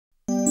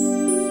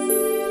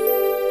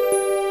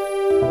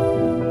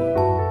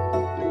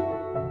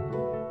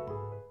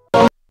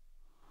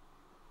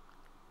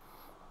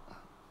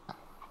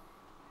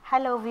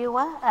Hello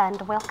viewer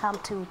and welcome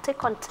to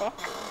Take on Tech.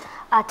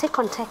 Take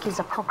on Tech is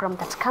a program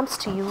that comes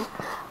to you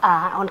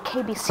on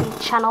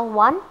KBC Channel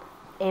 1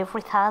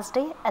 every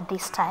Thursday at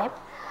this time.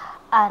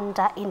 And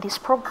in this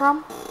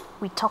program,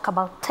 we talk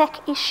about tech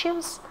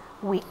issues,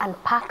 we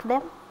unpack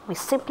them, we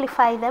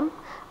simplify them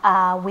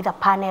with a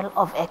panel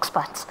of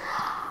experts.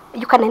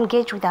 You can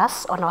engage with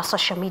us on our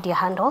social media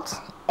handles.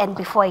 And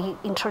before I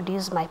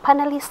introduce my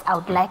panelists, I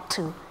would like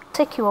to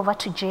take you over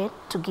to Jane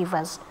to give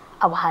us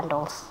our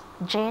handles.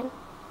 Jane?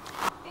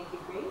 Thank you,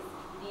 Grace.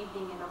 Good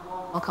evening and a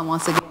warm welcome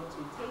once again to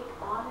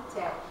Take on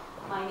Tech.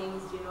 My name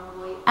is Jane.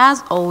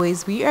 As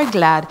always, we are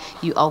glad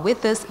you are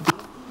with us this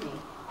evening.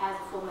 As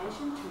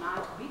aforementioned,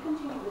 tonight we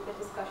continue with the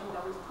discussion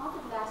that we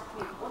started last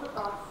week all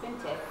about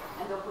fintech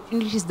and the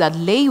opportunities that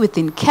lay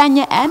within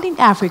Kenya and in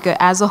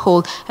Africa as a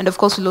whole. And of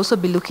course, we'll also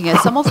be looking at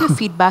some of your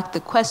feedback,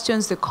 the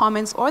questions, the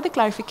comments, or the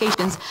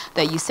clarifications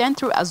that you sent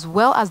through, as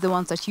well as the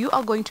ones that you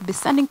are going to be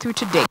sending through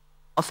today.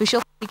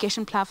 Official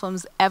application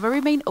platforms ever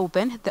remain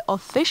open. The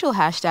official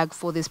hashtag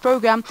for this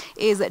program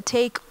is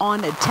Take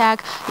on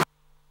Tech.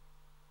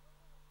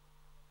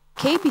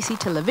 KBC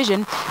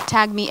Television,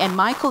 tag me and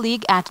my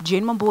colleague at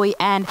Jane Mamboy,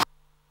 and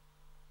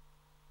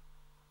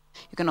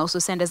you can also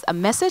send us a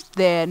message.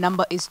 The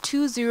number is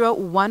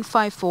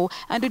 20154,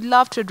 and we'd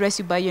love to address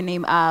you by your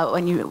name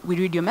when we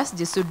read your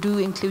messages. So do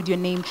include your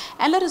name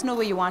and let us know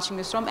where you're watching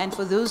us from. And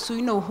for those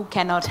who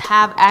cannot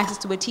have access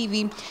to a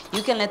TV,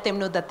 you can let them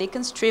know that they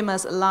can stream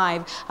us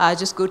live.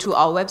 Just go to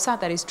our website,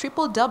 that is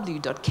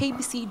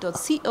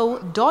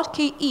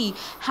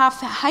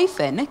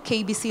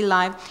www.kbc.co.ke/KBC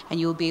Live, and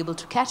you'll be able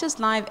to catch us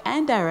live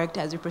and direct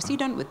as we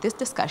proceed on with this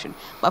discussion.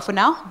 But for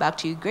now, back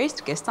to you, Grace,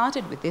 to get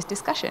started with this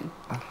discussion.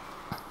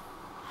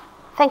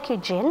 Thank you,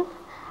 Jane.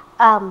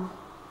 Fintech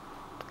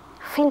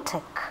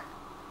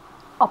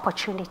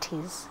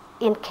opportunities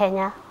in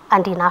Kenya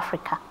and in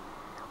Africa.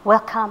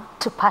 Welcome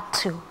to part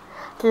 2.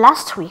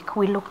 Last week,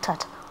 we looked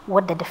at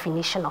what the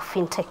definition of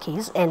fintech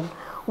is, and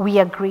we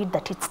agreed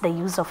that it's the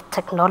use of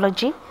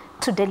technology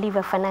to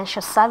deliver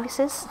financial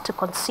services to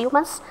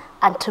consumers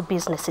and to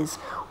businesses.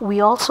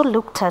 We also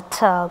looked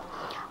at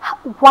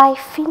why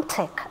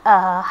fintech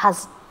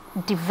has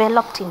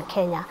developed in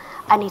Kenya,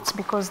 and it's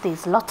because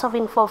there's lots of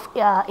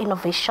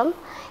innovation,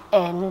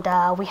 and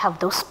we have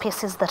those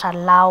spaces that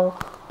allow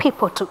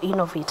people to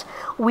innovate.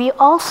 We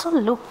also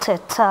looked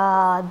at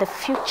the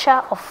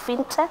future of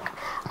fintech,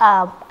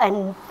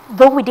 and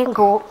though we didn't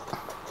go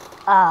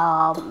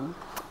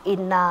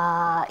in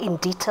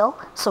detail,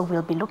 so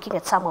we'll be looking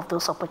at some of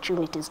those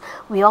opportunities.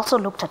 We also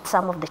looked at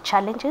some of the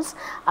challenges,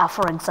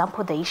 for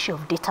example, the issue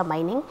of data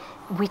mining,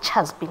 which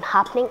has been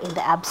happening in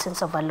the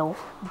absence of a law,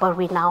 but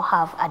we now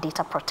have a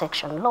data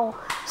protection law,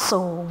 so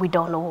we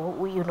don't know,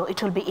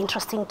 it will be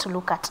interesting to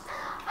look at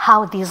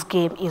how this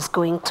game is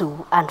going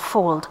to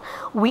unfold.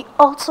 We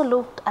also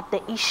looked at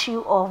the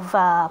issue of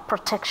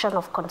protection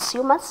of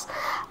consumers,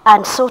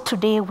 and so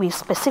today we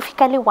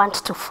specifically want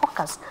to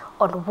focus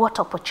on what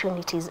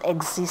opportunities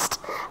exist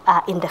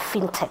in the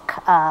fintech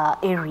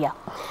area.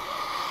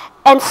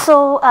 And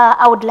so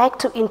I would like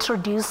to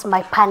introduce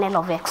my panel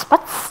of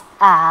experts,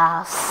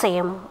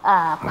 same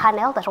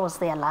panel that was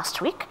there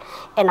last week.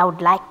 And I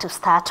would like to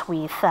start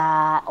with,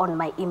 on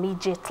my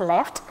immediate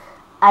left,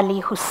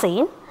 Ali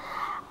Hussein.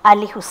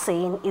 Ali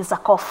Hussein is a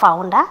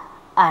co-founder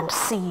and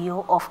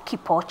CEO of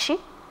Kipochi,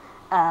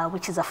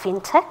 which is a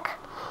fintech.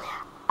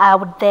 I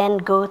would then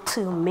go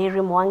to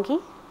Mary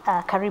Mwangi.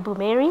 Karibu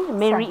Mary.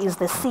 Mary is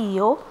the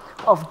CEO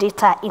of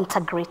Data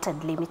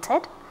Integrated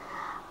Limited.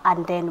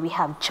 And then we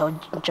have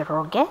George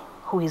Njoroge,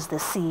 who is the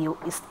CEO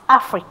East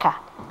Africa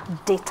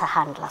Data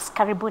Handlers.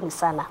 Karibuni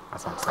sana.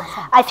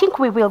 I think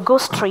we will go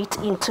straight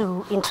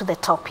into the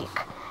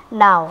topic.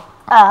 Now,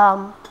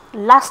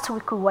 last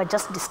week we were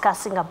just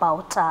discussing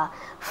about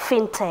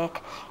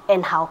fintech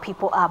and how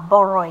people are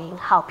borrowing,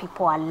 how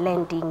people are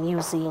lending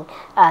using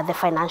the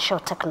financial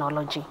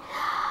technology.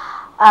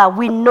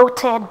 We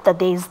noted that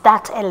there is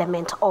that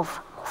element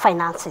of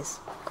finances,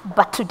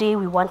 but today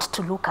we want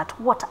to look at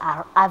what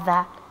are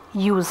other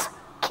use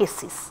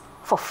cases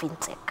for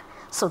fintech,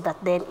 so that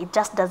then it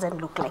just doesn't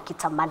look like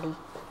it's a money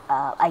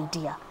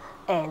idea.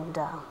 And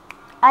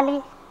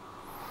Ali,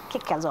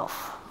 kick us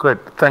off. Great,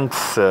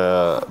 thanks,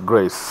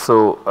 Grace.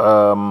 So,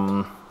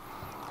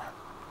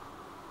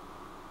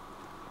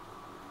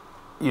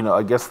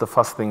 I guess the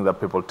first thing that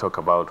people talk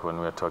about when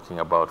we're talking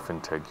about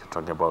fintech, you're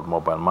talking about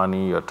mobile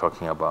money, you're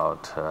talking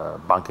about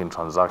banking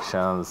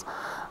transactions,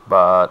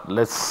 but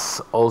let's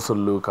also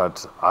look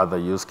at other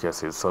use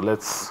cases. So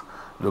let's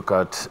look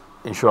at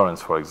insurance,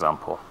 for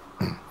example.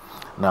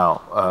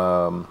 Now,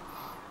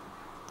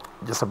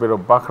 just a bit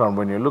of background,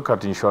 when you look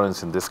at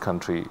insurance in this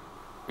country,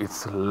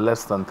 it's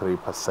less than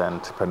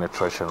 3%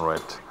 penetration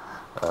rate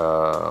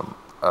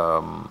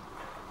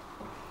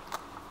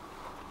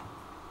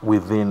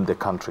within the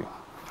country.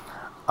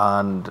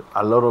 And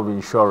a lot of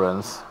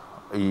insurance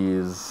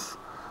is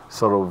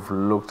sort of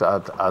looked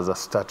at as a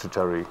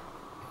statutory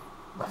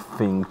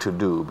thing to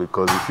do,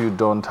 because if you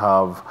don't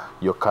have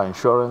your car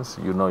insurance,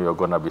 you're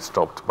going to be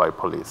stopped by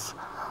police.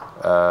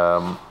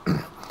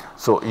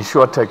 So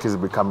InsurTech is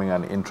becoming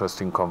an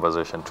interesting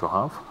conversation to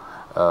have.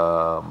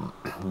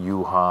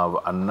 You have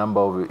a number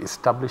of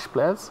established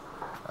players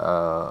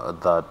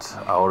that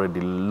are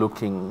already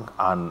looking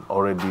and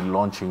already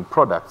launching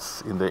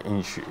products in the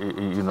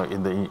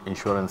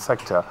insurance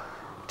sector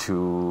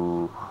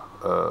to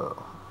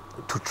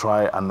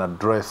try and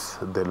address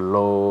the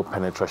low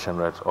penetration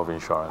rate of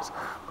insurance.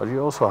 But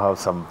you also have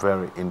some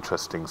very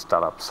interesting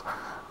startups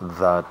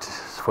that,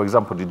 for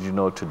example, did you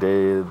know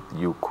today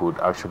you could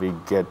actually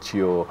get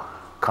your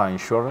car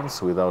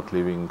insurance without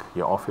leaving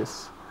your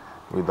office,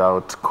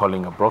 without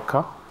calling a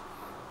broker?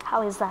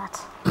 How is that?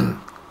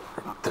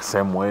 The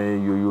same way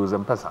you use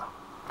M-Pesa.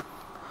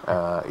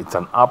 It's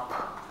an app.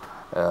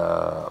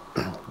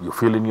 You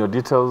fill in your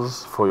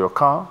details for your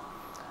car.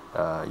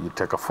 You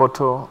take a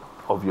photo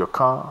of your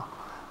car.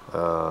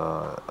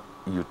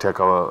 You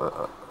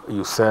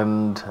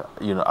send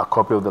a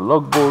copy of the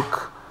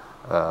logbook,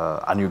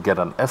 and you get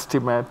an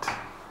estimate.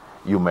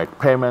 You make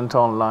payment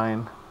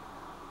online,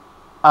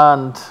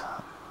 and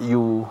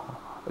you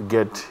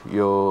get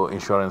your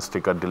insurance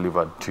sticker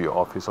delivered to your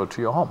office or to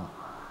your home.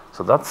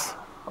 So that's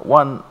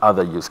one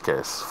other use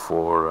case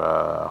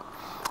for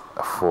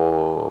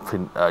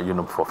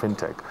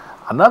fintech.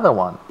 Another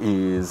one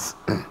is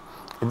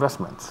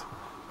investments.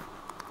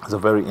 It's a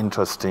very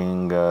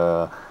interesting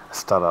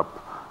startup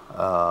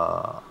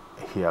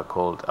here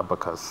called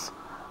Abacus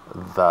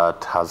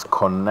that has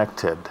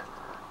connected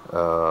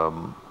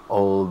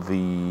all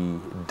the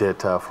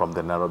data from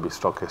the Nairobi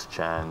Stock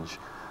Exchange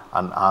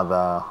and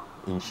other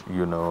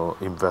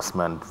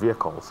investment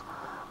vehicles,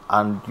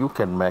 and you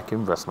can make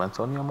investments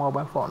on your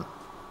mobile phone.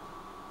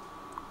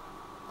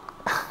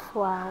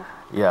 Wow.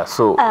 Yeah,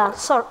 so...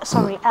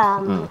 sorry,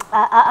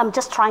 I'm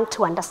just trying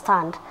to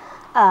understand.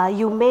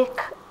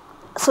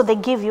 So they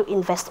give you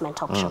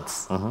investment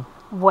options,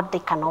 what they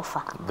can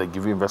offer. They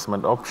give you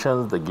investment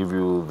options, they give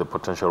you the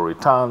potential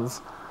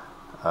returns,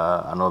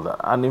 and all that.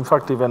 And in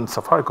fact, even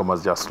Safaricom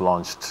has just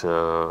launched,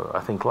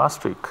 I think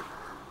last week,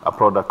 a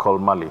product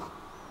called Mali,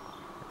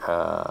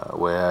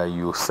 where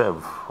you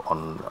save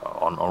on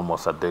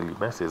almost a daily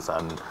basis,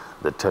 and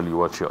they tell you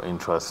what your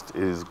interest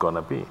is going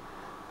to be.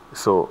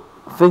 So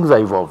things are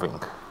evolving.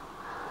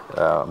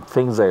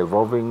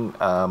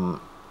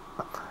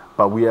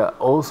 But we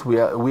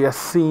are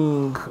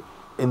seeing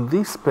in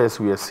this space,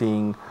 we are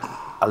seeing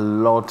a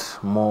lot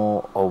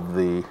more of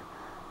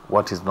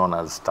what is known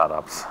as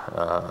startups.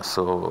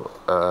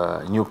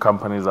 New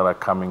companies that are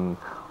coming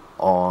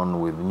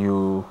on with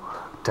new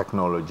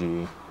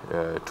technology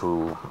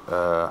to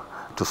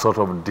sort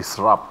of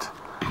disrupt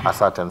a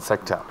certain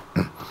sector.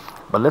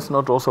 But let's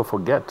not also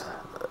forget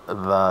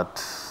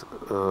that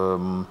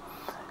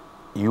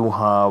you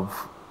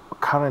have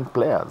current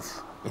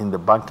players in the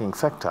banking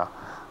sector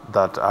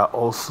that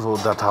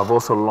have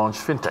also launched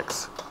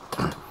fintechs.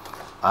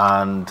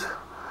 And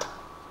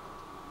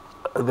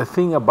the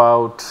thing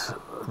about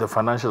the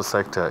financial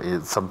sector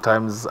is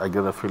sometimes I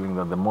get the feeling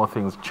that the more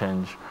things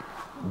change,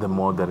 the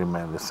more they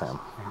remain the same.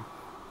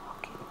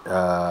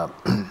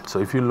 So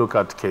if you look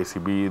at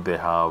KCB, they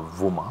have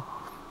Vuma,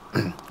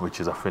 which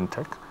is a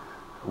fintech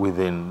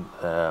within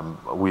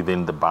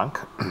the bank.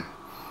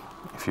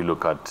 If you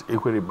look at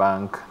Equity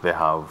Bank, they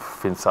have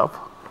FinServ,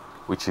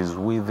 which is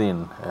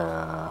within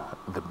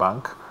the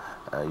bank.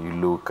 You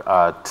look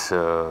at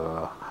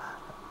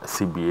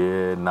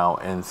CBA, now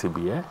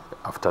NCBA,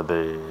 after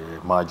the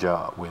merger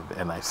with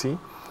NIC.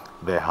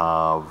 They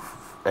have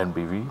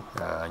NBV,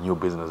 New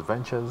Business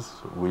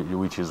Ventures,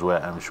 which is where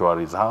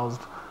M-Shwari is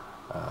housed.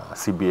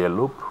 CBA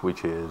Loop,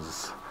 which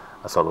is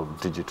a sort of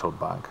digital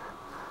bank.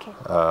 Okay.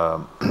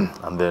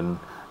 And then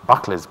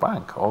Barclays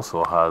Bank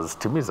also has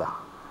Timiza,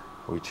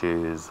 which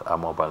is a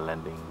mobile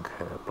lending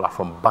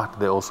platform, but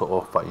they also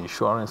offer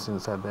insurance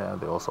inside there.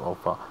 They also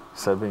offer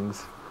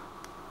savings.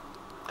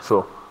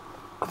 So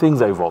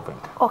things are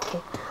evolving. Okay.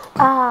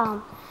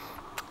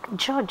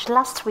 George,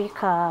 last week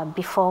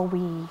before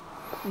we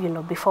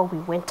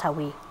went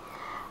away,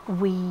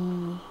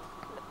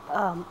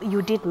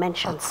 you did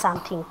mention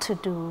something to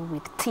do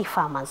with tea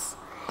farmers,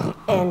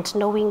 and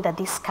knowing that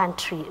this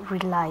country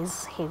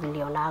relies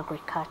heavily on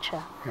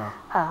agriculture. Yeah.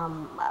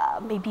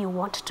 Maybe you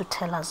want to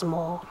tell us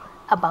more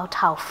about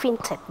how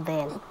fintech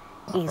then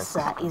is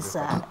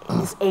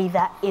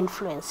either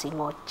influencing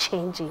or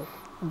changing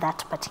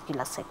that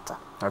particular sector.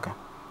 Okay.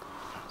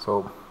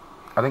 So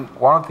I think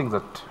one of the things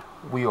that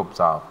we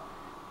observe,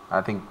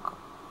 I think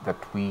that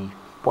we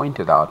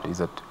pointed out, is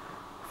that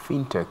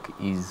fintech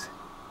is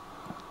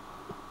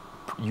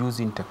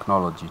using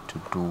technology to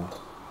do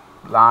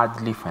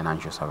largely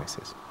financial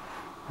services.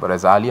 But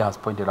as Ali has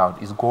pointed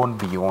out, it's gone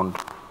beyond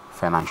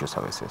financial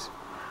services.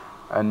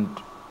 And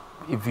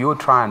if you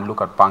try and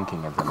look at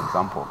banking as an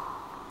example,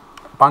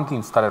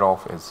 banking started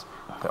off as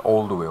the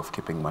old way of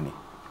keeping money.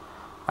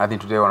 I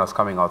think today when I was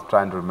coming, I was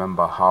trying to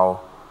remember how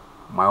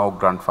my old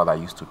grandfather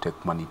used to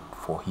take money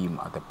for him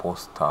at the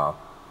postal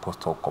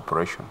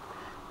corporation.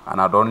 And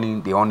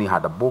they only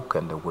had a book,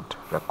 and they would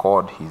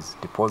record his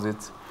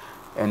deposits.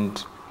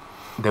 And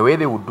the way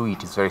they would do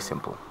it is very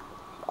simple.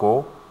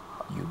 Go,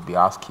 You'd be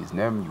asked his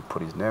name, you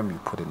put his name, you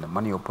put in the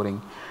money you're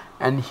putting,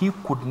 and he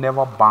could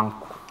never bank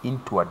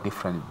into a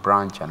different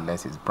branch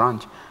unless his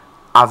branch,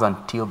 as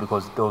until,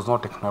 because there was no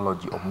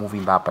technology of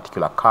moving that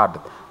particular card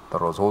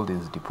that was holding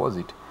his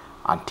deposit,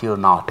 until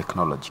now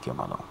technology came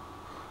along.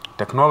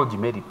 Technology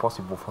made it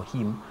possible for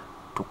him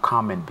to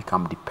come and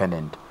become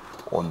dependent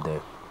on the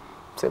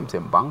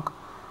same bank,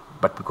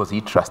 but because he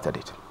trusted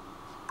it.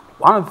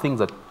 One of the things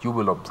that you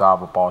will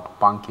observe about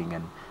banking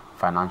and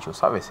financial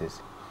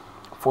services,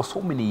 for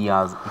so many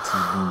years it's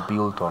been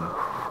built on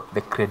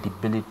the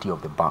credibility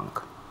of the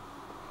bank.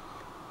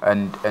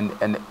 And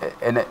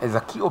as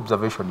a key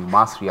observation, you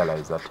must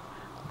realize that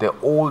the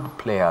old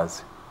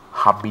players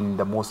have been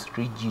the most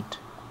rigid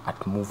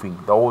at moving.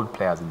 The old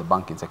players in the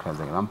banking sector, as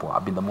an example,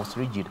 have been the most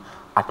rigid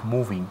at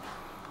moving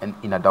and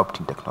in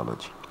adopting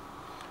technology.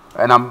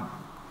 And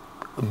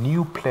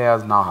new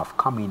players now have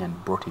come in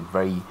and brought in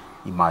very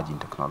emerging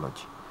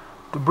technology.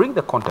 To bring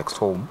the context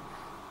home,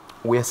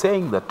 we are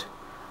saying that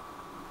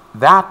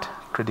that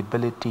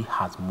credibility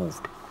has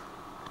moved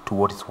to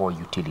what is called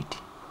utility.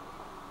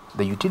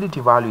 The utility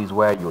value is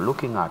where you're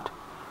looking at,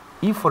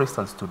 if for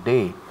instance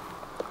today,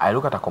 I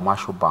look at a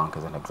commercial bank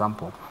as an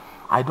example,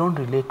 I don't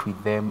relate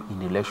with them in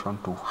relation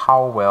to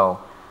how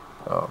well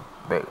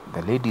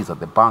the ladies at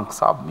the bank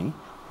serve me,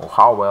 or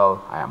how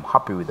well I am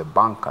happy with the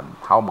bank and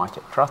how much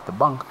I trust the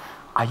bank.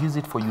 I use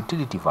it for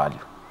utility value.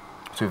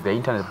 So if the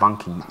internet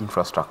banking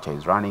infrastructure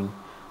is running,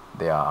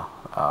 their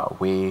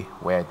way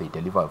where they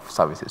deliver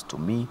services to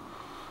me,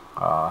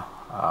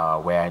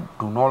 where I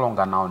do no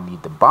longer now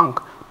need the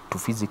bank to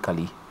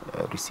physically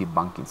receive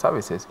banking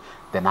services,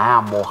 then I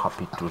am more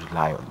happy to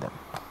rely on them.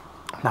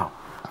 Now,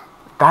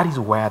 that is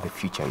where the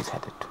future is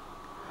headed.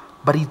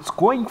 But it's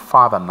going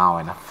further now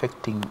and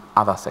affecting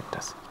other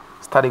sectors,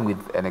 starting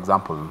with an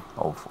example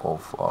of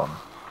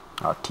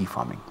tea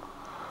farming,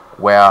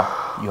 where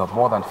you have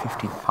more than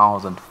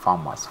 50,000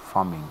 farmers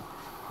farming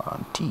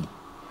tea.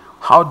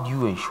 How do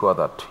you ensure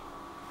that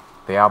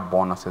their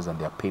bonuses and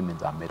their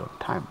payments are made on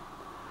time?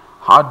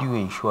 How do you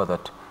ensure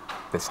that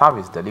the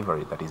service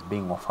delivery that is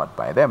being offered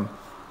by them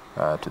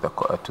to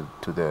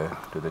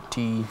the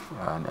tea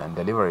and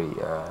delivery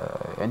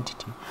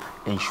entity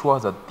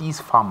ensures that these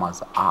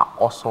farmers are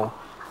also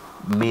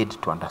made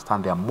to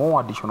understand there are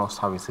more additional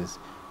services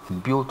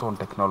and built on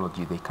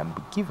technology they can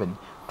be given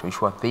to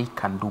ensure they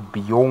can do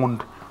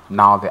beyond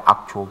now the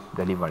actual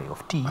delivery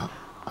of tea.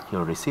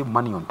 He'll receive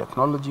money on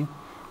technology,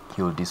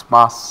 he'll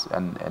disperse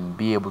and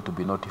be able to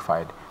be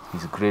notified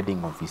his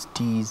grading of his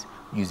teas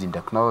using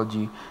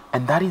technology,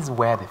 and that is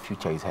where the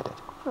future is headed.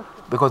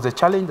 Because the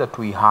challenge that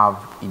we have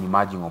in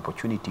emerging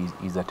opportunities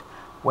is that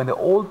when the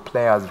old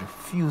players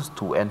refuse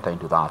to enter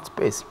into that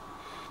space,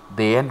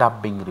 they end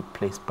up being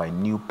replaced by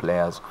new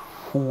players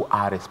who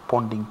are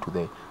responding to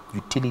the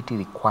utility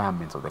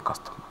requirements of the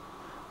customer.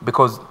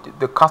 Because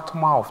the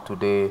customer of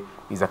today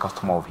is a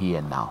customer of here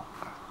and now.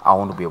 I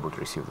want to be able to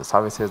receive the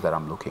services that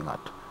I'm looking at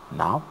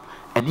now.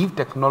 And if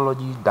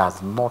technology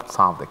does not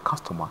serve the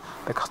customer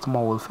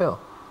will fail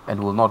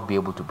and will not be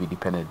able to be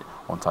dependent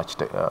on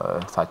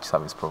such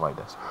service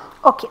providers.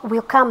 Okay,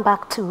 we'll come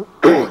back to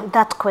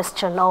that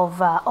question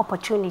of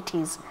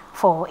opportunities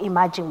for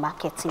emerging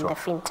markets in the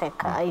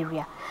fintech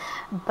area.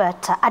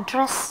 But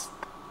address,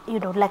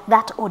 like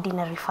that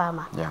ordinary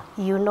farmer. Yeah.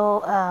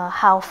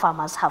 How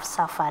farmers have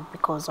suffered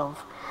because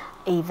of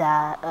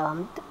either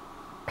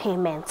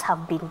payments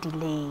have been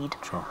delayed,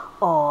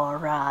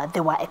 or they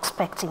were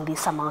expecting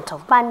this amount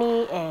of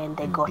money and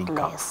they got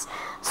less.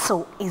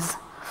 So is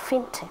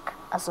fintech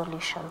a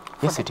solution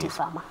for the tea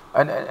farmer?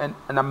 And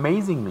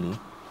amazingly,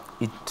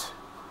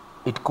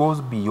 it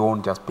goes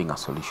beyond just being a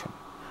solution.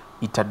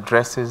 It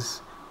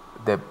addresses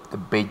the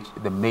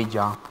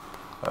major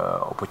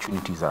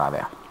opportunities that are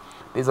there.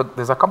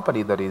 There's a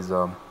company that is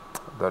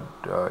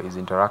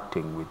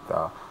interacting with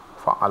a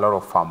lot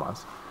of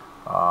farmers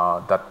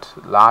that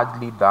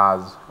largely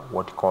does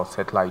what you call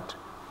satellite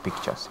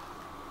pictures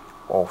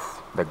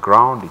of the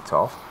ground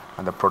itself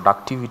and the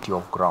productivity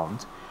of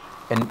grounds,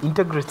 and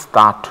integrates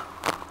that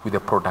with the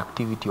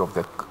productivity of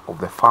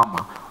the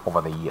farmer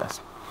over the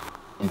years,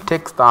 and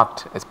takes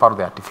that as part of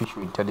the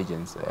artificial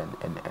intelligence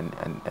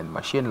and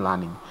machine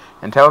learning,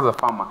 and tells the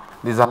farmer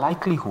there's a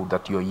likelihood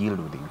that your yield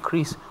will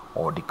increase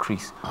or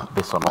decrease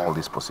based on all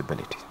these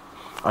possibilities.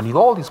 And with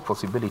all these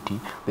possibilities,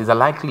 there's a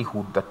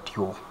likelihood that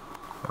your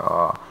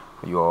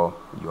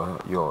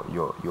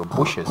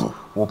bushes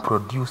will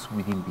produce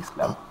within this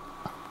level.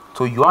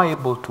 So you are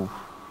able to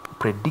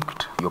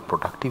predict your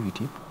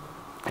productivity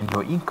and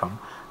your income,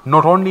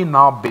 not only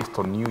now based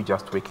on you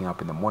just waking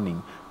up in the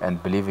morning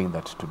and believing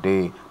that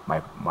today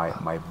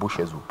my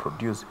bushes will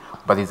produce,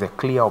 but there's a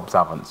clear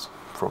observance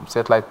from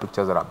satellite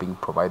pictures that are being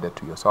provided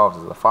to yourselves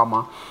as a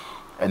farmer,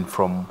 and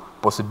from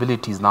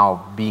possibilities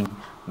now being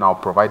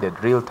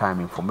provided real-time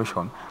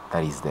information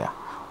that is there.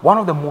 One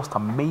of the most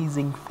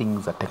amazing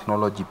things that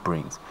technology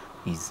brings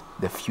is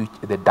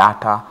the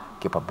data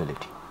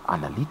capability,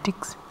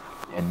 analytics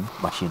and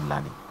machine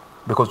learning.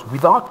 Because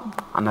without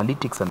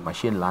analytics and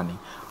machine learning,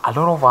 a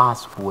lot of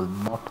us will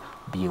not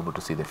be able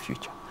to see the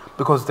future.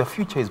 Because the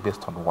future is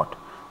based on what?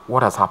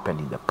 What has happened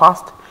in the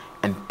past,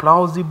 and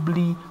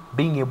plausibly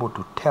being able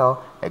to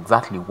tell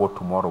exactly what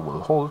tomorrow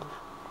will hold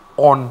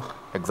on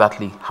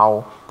exactly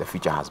how the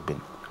future has been.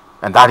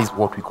 And that is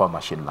what we call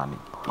machine learning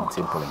in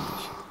simple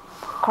English.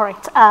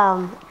 Correct.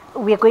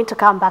 We are going to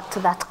come back to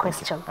that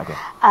question. Okay.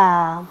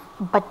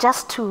 But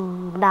just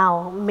to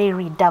now,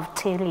 Mary,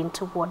 dovetail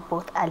into what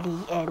both Ali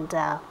and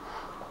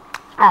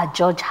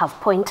George have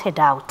pointed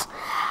out,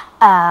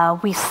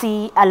 we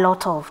see a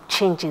lot of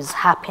changes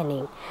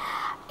happening.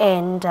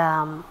 And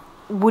are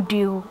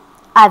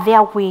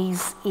there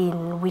ways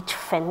in which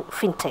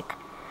fintech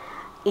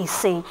is,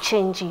 say,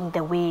 changing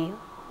the way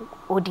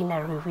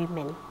ordinary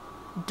women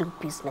do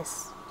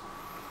business?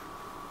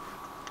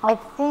 I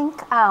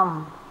think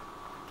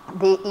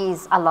there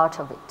is a lot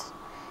of it.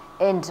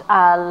 And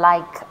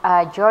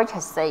like George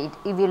has said,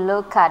 if you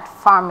look at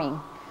farming,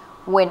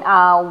 when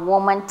a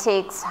woman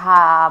takes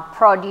her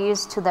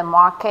produce to the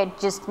market,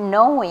 just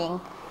knowing,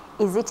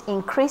 is it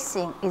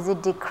increasing, is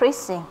it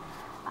decreasing?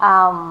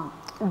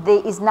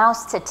 There is now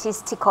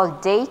statistical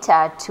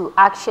data to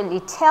actually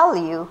tell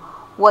you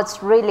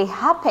what's really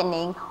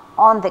happening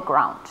on the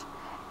ground.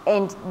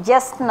 And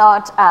just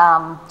not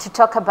to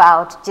talk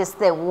about just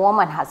the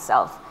woman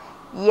herself.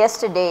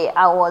 Yesterday,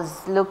 I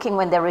was looking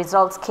when the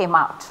results came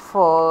out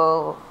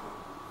for,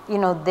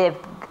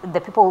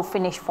 the people who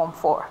finished Form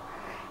 4.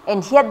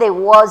 And here there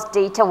was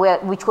data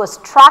which was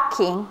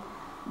tracking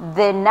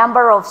the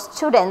number of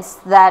students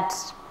that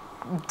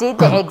did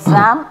the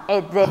exam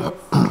at the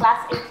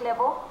class 8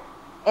 level.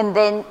 And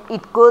then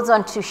it goes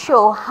on to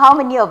show how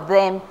many of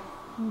them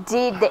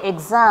did the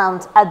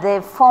exams at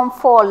the Form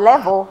 4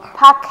 level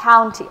per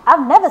county.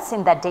 I've never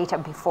seen that data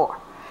before.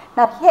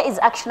 Now here is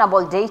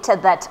actionable data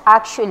that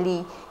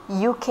actually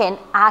you can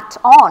act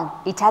on.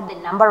 It had the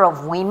number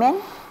of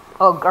women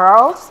or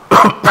girls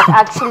that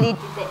actually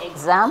did the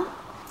exam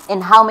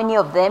and how many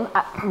of them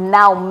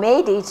now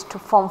made it to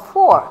Form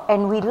 4.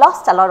 And we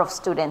lost a lot of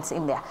students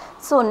in there.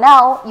 So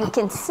now you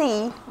can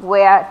see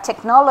where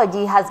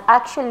technology has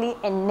actually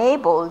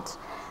enabled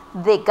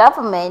the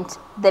government,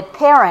 the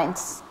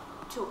parents,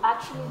 to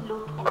actually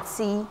look and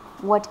see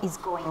what is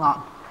going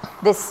on.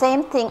 The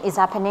same thing is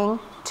happening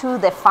to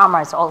the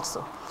farmers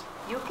also.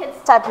 You can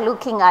start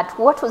looking at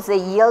what was the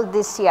yield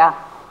this year.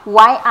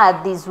 Why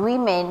are these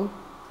women's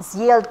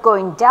yield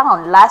going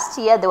down? Last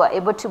year they were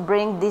able to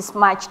bring this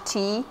much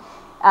tea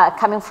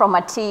coming from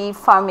a tea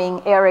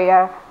farming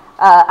area.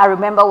 I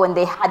remember when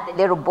they had the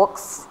little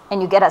books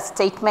and you get a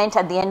statement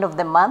at the end of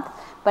the month.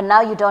 But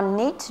now you don't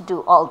need to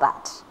do all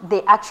that.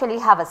 They actually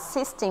have a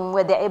system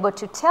where they're able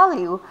to tell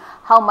you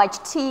how much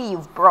tea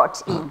you've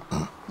brought in.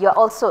 You're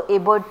also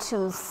able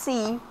to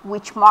see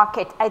which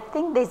market. I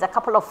think there's a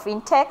couple of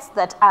fintechs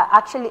that are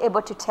actually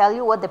able to tell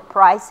you what the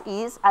price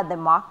is at the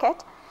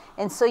market.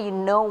 And so you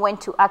know when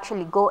to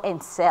actually go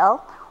and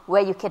sell,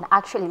 where you can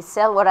actually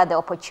sell, what are the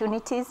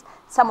opportunities.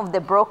 Some of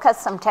the brokers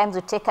sometimes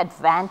will take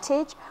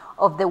advantage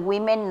of the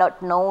women not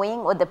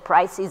knowing what the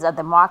price is at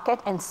the market,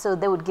 and so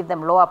they would give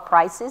them lower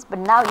prices. But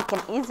now you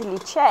can easily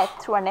check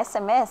through an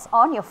SMS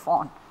on your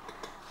phone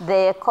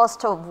the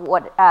cost of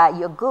what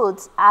your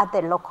goods at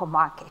the local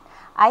market.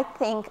 I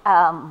think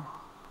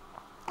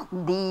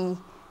the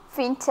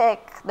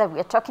fintech that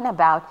we're talking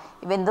about,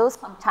 even though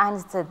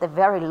sometimes it's at the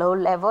very low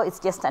level, it's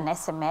just an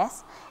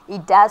SMS,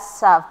 it does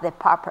serve the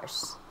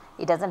purpose.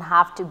 It doesn't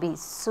have to be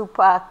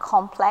super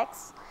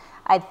complex.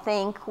 I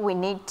think we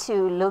need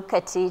to look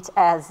at it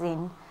as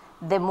in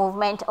the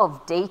movement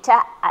of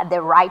data at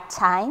the right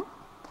time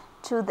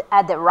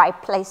at the right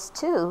place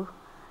too.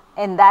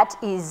 And that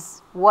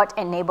is what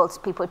enables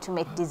people to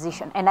make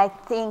decisions. And I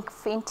think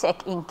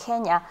fintech in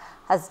Kenya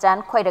has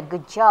done quite a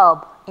good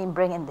job in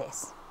bringing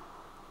this.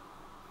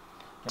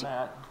 Can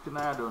I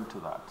add on to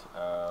that?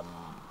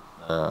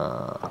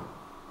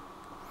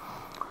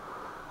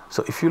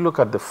 So if you look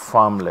at the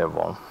farm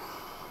level,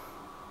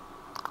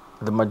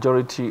 the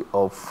majority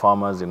of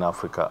farmers in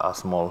Africa are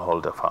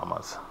smallholder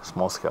farmers,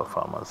 small-scale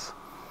farmers.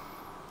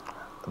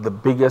 The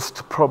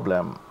biggest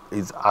problem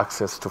is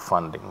access to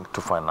funding,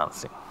 to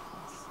financing.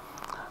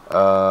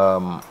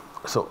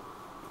 So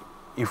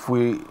if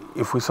we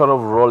sort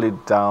of roll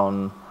it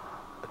down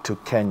to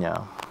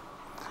Kenya,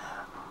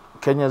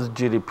 Kenya's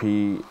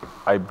GDP,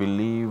 I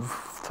believe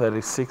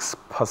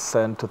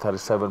 36% to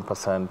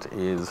 37%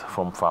 is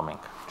from farming.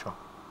 Sure.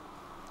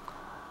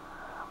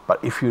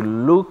 But if you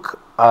look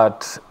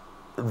at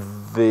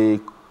the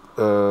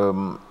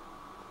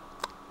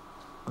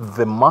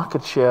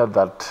market share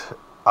that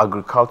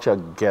agriculture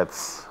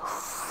gets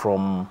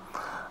from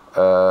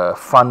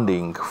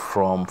funding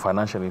from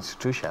financial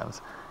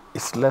institutions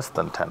is less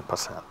than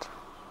 10%.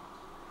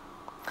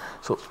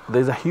 So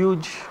there's a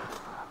huge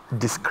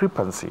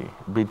discrepancy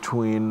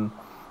between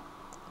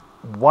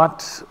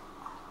what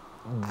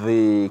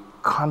the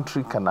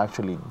country can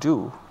actually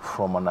do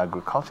from an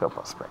agricultural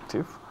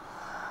perspective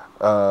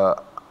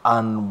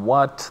and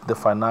what the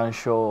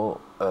financial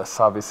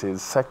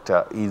services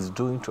sector is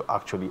doing to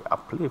actually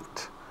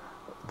uplift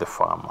the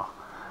farmer.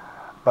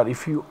 But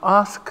if you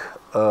ask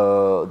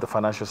the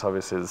financial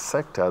services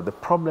sector, the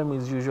problem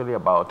is usually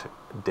about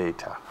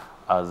data,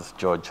 as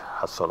George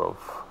has sort of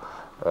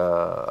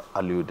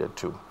alluded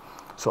to.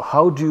 So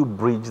how do you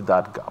bridge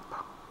that gap?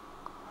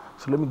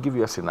 So let me give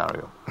you a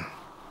scenario.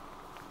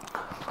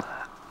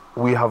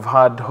 We have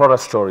had horror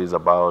stories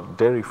about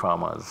dairy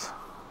farmers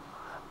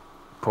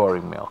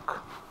pouring milk.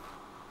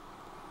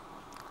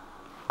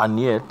 And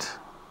yet,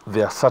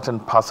 there are certain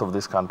parts of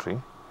this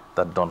country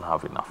that don't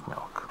have enough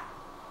milk.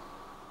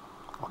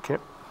 Okay?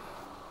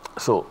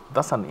 So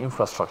that's an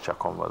infrastructure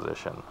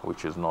conversation,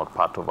 which is not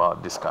part of our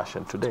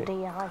discussion today.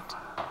 Today, you're right.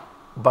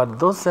 But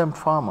those same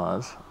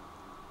farmers,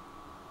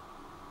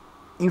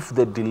 if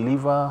they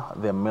deliver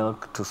their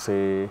milk to,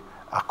 say,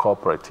 a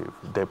cooperative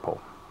depot,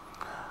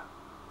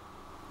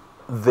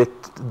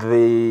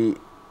 the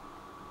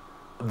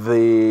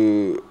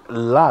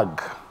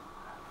lag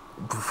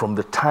from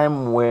the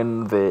time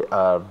when they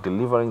are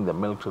delivering the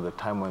milk to the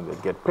time when they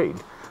get paid,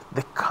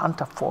 they can't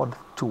afford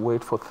to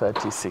wait for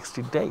 30,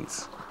 60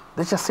 days.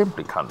 They just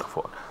simply can't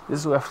afford. This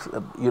is where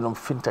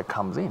fintech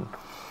comes in.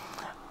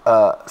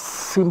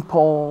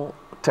 Simple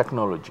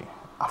technology,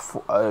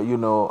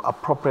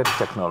 appropriate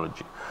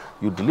technology.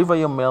 You deliver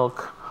your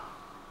milk,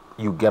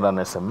 you get an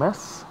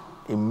SMS,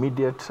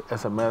 immediate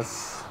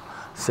SMS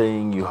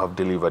saying you have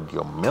delivered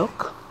your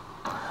milk,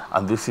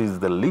 and this is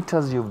the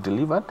liters you've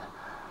delivered.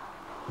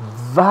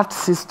 That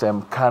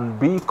system can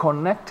be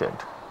connected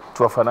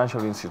to a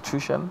financial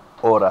institution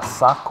or a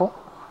SACCO.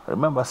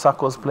 Remember,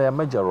 SACCOs play a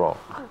major role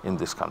in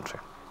this country.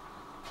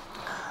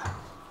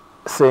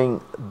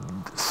 Saying,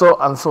 so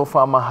and so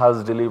farmer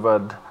has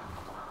delivered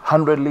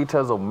 100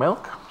 liters of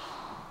milk.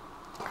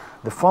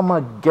 The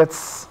farmer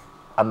gets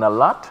an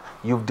alert.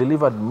 You've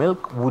delivered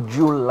milk. Would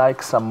you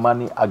like some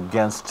money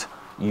against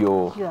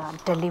your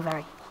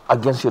delivery?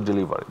 Against your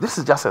delivery. This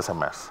is just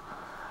SMS.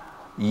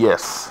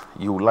 Yes,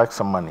 you would like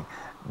some money.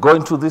 Go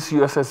into this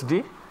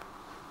USSD,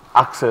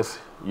 access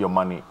your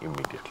money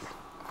immediately.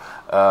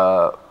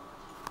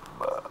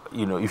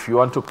 If you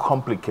want to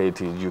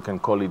complicate it, you can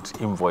call it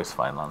invoice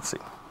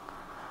financing.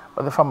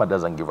 But the farmer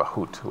doesn't give a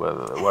hoot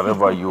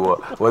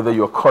whether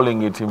you're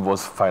calling it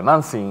invoice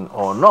financing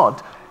or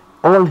not.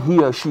 All he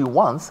or she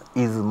wants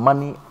is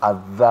money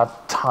at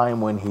that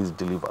time when he's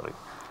delivering.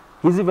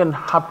 He's even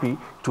happy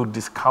to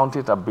discount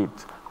it a bit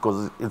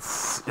because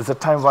it's a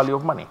time value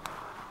of money.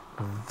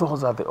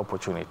 Those are the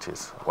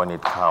opportunities when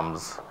it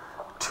comes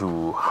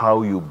to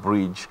how you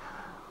bridge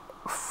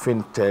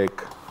fintech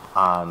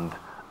and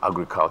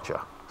agriculture.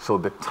 So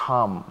the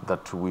term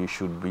that we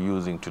should be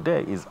using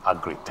today is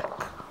agri-tech.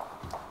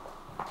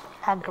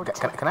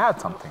 Can I add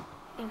something?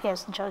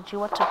 Yes, George, you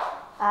want to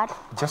add?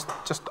 Just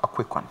a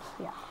quick one.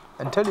 Yeah.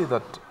 And tell you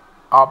that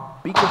our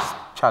biggest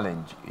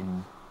challenge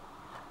in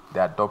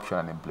the adoption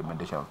and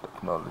implementation of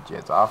technology,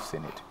 as I've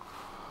seen it,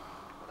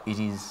 it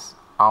is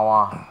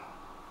our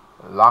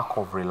lack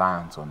of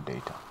reliance on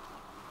data.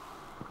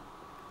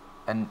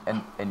 And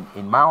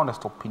in my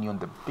honest opinion,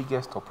 the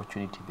biggest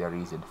opportunity there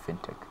is in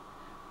fintech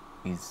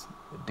is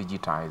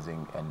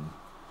digitizing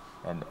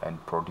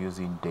and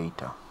producing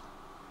data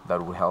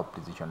that will help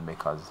decision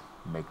makers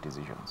make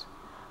decisions.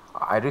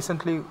 I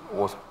recently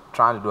was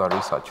trying to do a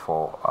research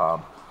for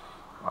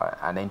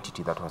an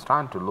entity that was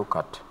trying to look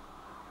at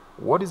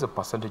what is the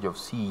percentage of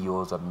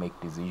CEOs that make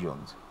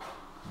decisions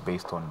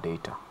based on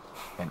data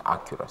and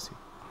accuracy.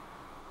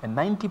 And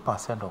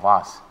 90% of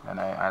us, and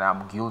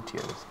I'm guilty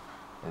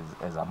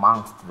as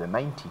amongst the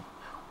 90,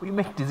 we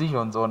make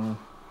decisions on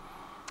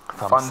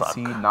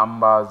fancy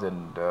numbers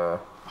and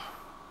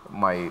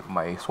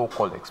my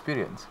so-called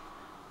experience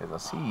as a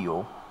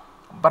CEO,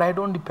 but I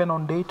don't depend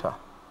on data.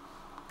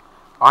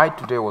 I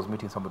today was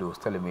meeting somebody who was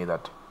telling me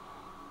that,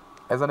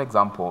 as an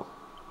example,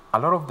 a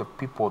lot of the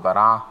people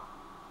that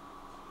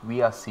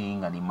we are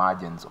seeing an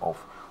emergence of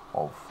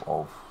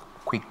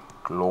quick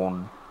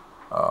loan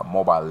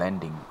mobile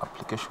lending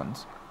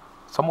applications.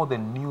 Some of the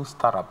new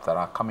startups that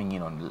are coming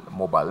in on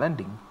mobile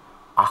lending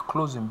are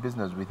closing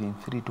business within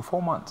 3 to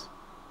 4 months.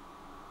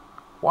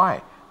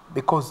 Why?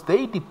 Because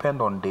they depend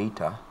on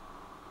data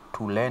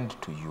to lend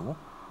to you,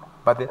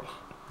 but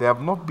they have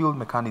not built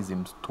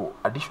mechanisms to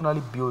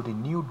additionally build a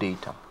new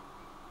data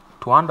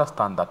to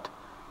understand that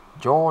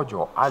George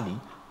or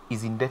Ali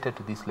is indebted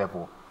to this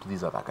level to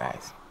these other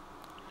guys.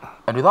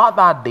 And without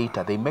that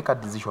data, they make a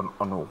decision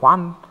on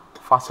one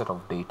facet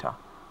of data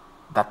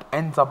that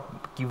ends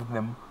up giving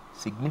them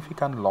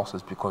significant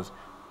losses, because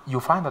you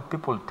find that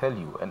people tell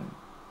you, and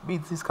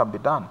this can be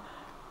done,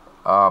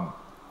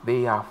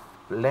 they have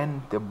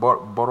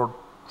borrowed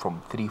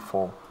from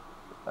 3-4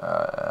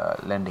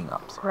 lending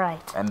apps.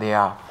 Right. And they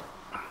are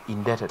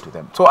indebted to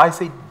them. So I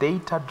say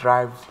data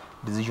drives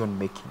decision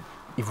making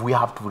if we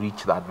have to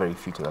reach that very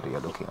future that we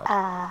are looking at. Can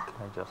I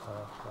just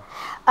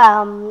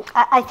add?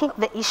 I think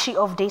the issue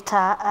of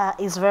data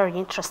is very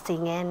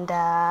interesting, and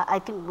I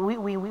think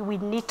we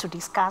need to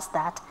discuss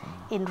that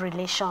in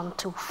relation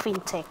to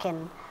fintech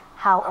and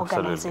how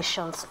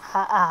organizations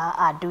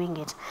are doing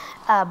it.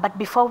 But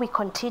before we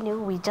continue,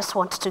 we just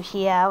want to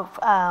hear,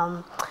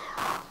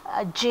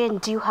 Jane,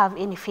 do you have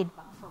any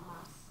feedback from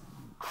us?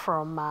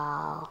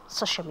 from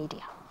social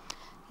media.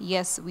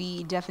 Yes,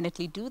 we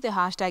definitely do. The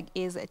hashtag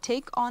is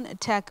Take On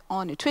Tech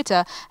on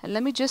Twitter. And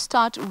let me just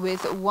start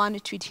with one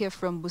tweet here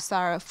from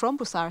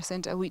Busara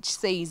Center, which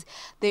says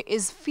there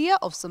is fear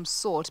of some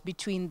sort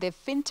between the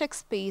fintech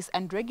space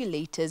and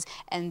regulators,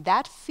 and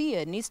that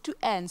fear needs to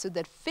end so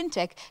that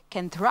fintech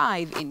can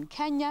thrive in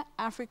Kenya,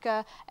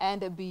 Africa,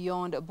 and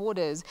beyond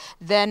borders.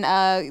 Then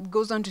it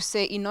goes on to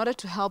say, in order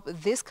to help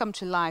this come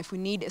to life, we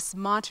need a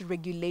smart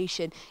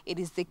regulation. It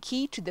is the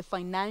key to the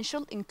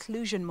financial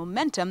inclusion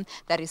momentum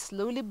that is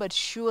slowly but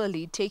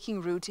surely taking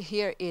root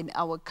here in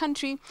our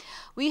country.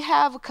 We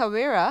have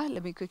Kawera,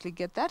 let me quickly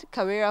get that,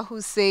 Kawera,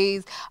 who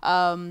says,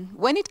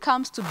 when it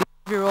comes to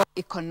behavioral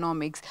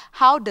economics,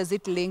 how does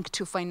it link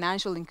to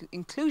financial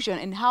inclusion,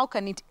 and how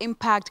can it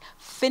impact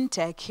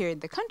fintech here in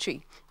the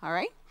country? All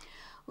right.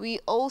 We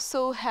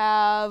also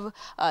have,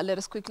 let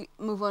us quickly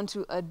move on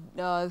to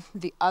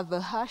the other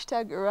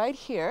hashtag right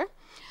here.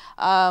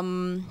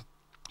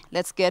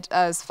 Let's get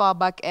as far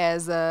back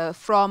as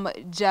from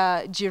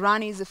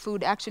Jirani's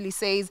Food actually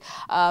says,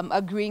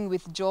 agreeing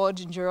with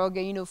George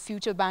Njoroge, you know,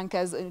 future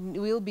bankers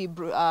will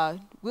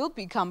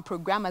become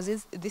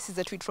programmers. This is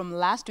a tweet from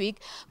last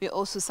week. We're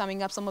also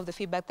summing up some of the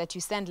feedback that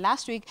you sent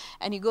last week.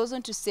 And he goes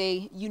on to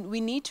say,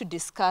 we need to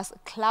discuss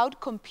cloud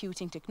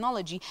computing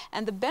technology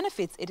and the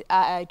benefits it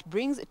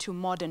brings to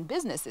modern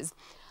businesses.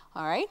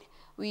 All right.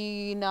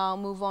 We now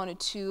move on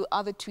to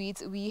other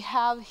tweets. We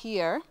have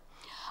here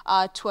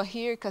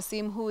Twahir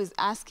Kasim, who is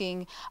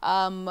asking,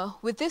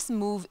 with this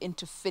move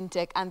into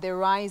fintech and the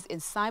rise in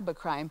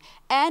cybercrime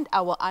and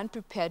our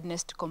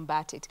unpreparedness to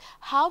combat it,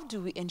 how do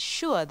we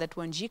ensure that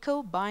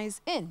Wanjiko buys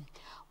in?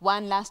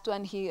 One last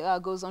one, he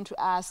goes on to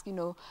ask, you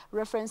know,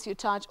 reference you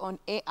touch on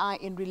AI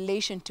in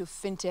relation to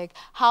fintech.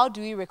 How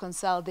do we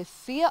reconcile the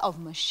fear of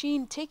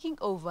machine taking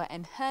over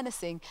and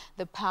harnessing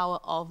the power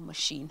of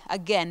machine?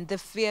 Again, the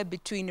fear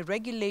between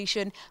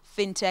regulation,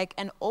 fintech,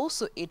 and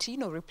also it, you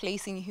know,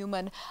 replacing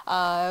human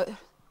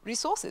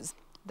resources.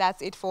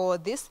 That's it for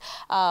this.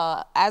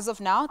 As of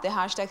now, the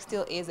hashtag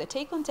still is a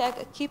Take on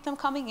Tech. Keep them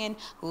coming in.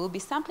 We will be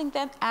sampling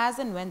them as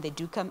and when they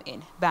do come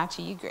in. Back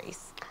to you,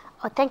 Grace.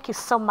 Oh, thank you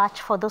so much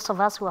for those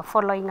of us who are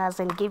following us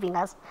and giving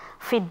us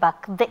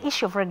feedback. The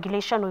issue of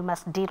regulation we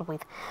must deal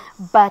with,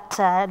 but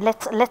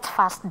let's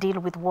first deal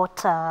with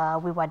what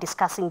we were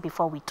discussing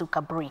before we took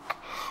a break.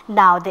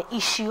 Now, the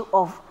issue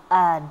of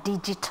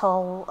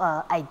digital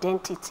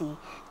identity,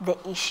 the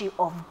issue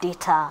of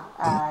data,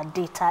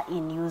 data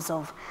in use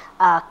of,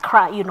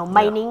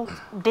 mining,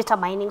 data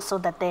mining, so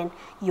that then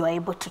you're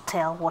able to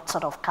tell what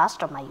sort of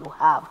customer you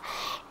have.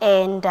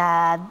 And,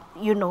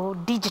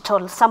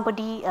 digital,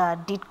 somebody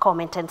did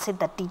comment and said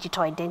that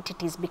digital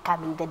identity is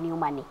becoming the new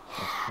money.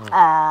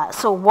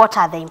 So what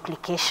are the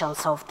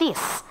implications of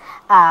this?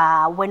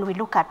 When we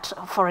look at,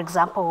 for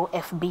example,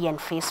 FB and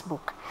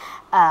Facebook,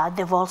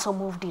 they've also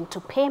moved into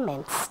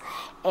payments,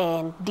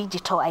 and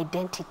digital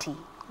identity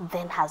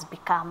then has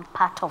become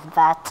part of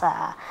that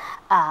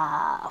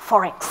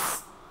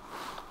Forex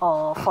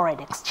or foreign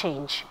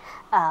exchange.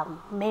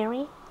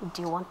 Mary,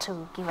 do you want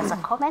to give us a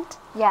comment?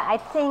 Yeah, I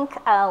think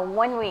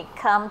when we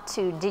come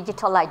to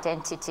digital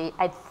identity,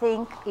 I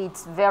think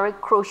it's very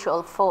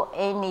crucial for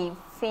any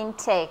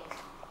fintech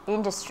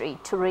industry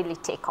to really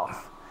take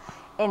off.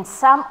 And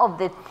some of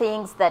the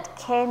things that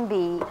can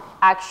be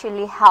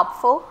actually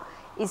helpful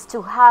is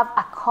to have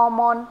a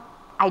common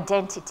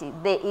identity.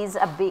 There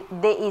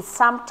is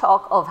some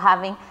talk of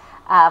having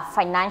a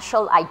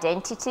financial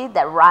identity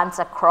that runs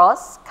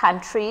across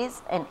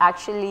countries and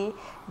actually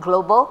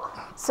global.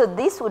 So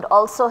this would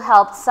also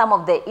help some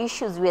of the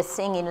issues we're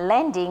seeing in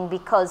lending,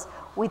 because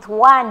with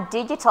one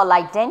digital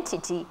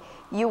identity,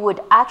 you would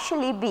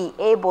actually be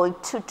able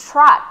to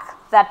track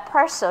that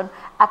person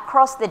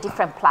across the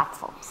different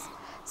platforms.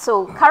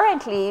 So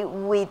currently,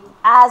 with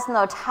us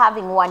not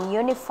having one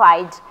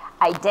unified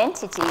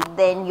identity,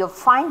 then you're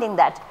finding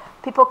that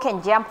people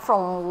can jump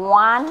from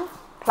one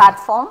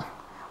platform,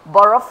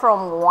 borrow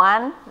from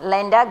one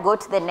lender, go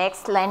to the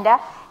next lender,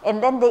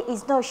 and then there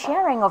is no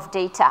sharing of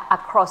data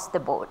across the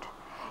board.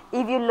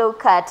 If you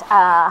look at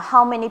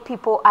how many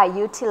people are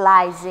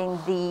utilizing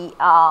the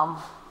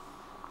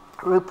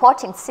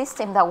reporting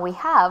system that we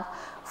have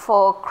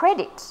for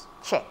credit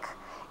check,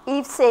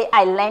 if, say,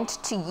 I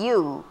lent to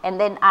you and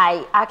then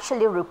I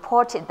actually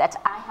reported that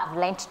I have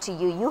lent to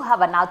you, you have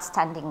an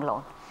outstanding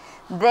loan.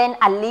 Then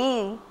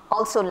Ali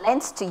also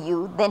lends to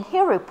you, then he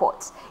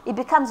reports. It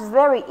becomes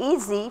very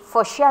easy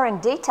for sharing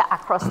data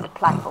across the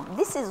platform.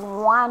 This is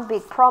one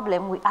big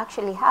problem we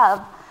actually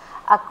have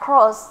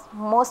across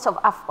most of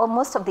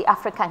the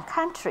African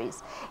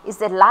countries, is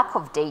the lack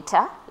of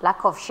data,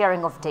 lack of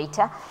sharing of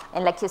data.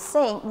 And like you're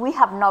saying, we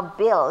have not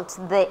built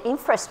the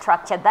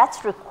infrastructure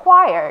that's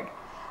required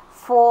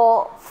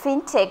for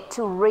fintech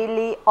to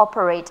really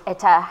operate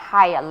at a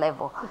higher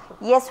level.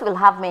 Yes, we'll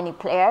have many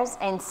players,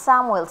 and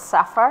some will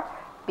suffer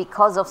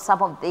because of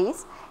some of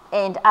these.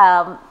 And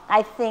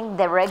I think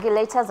the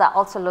regulators are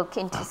also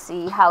looking to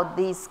see how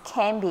this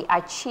can be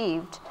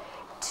achieved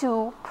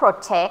to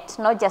protect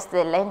not just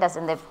the lenders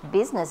and the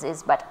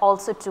businesses, but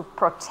also to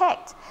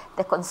protect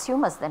the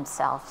consumers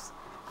themselves,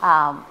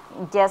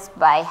 just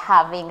by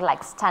having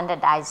like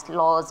standardized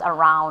laws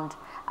around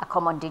a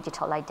common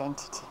digital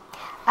identity.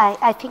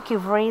 I think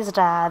you've raised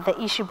the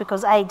issue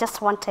because I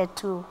just wanted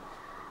to,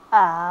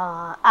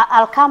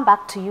 I'll come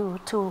back to you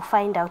to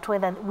find out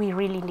whether we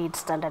really need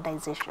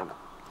standardization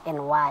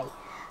and why.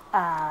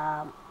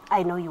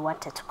 I know you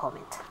wanted to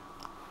comment.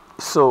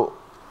 So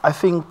I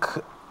think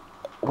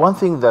one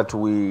thing that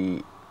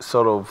we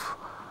sort of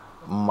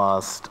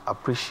must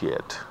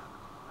appreciate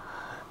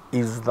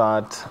is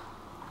that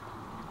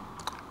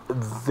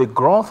the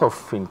growth of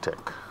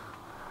fintech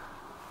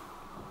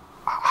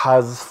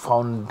has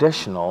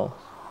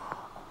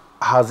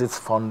its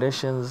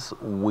foundations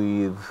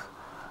with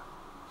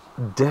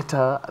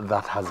data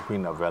that has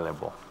been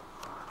available,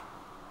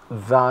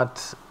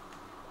 that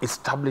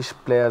established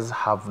players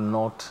have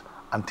not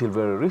until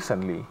very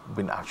recently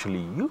been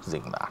actually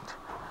using that.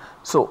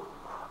 So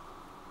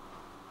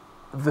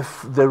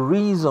the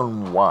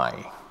reason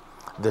why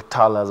the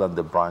tellers and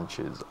the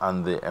branches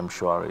and the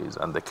M-Shwaris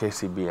and the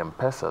KCB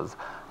M-Pesas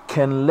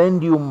can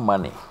lend you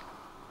money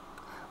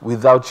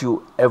without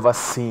you ever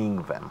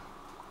seeing them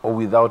or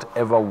without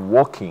ever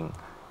walking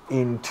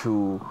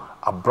into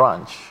a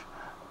branch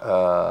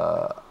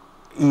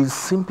is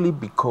simply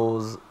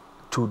because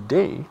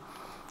today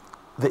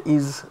there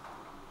is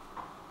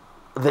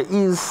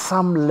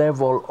some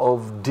level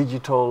of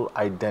digital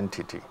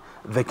identity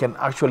they can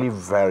actually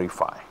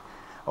verify.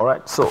 All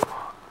right, so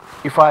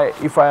if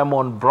I am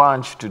on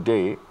branch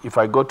today, if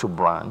I go to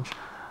branch,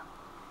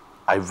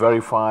 I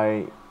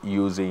verify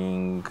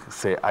using,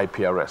 say,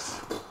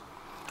 IPRS.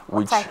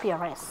 What's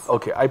IPRS?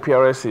 Okay,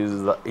 IPRS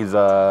is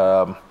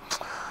a,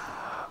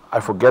 I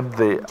forget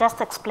the...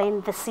 Just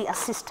explain the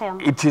system.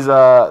 It is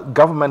a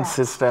government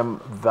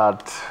system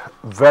that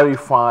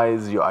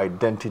verifies your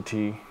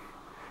identity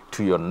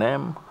to your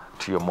name,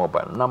 to your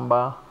mobile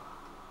number,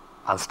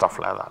 and stuff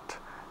like that.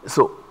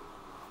 So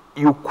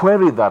you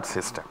query that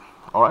system,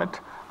 all right?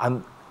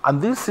 And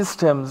these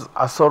systems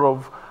are sort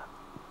of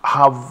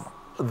have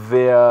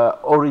their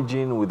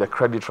origin with the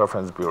credit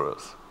reference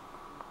bureaus,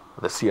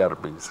 the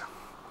CRBs.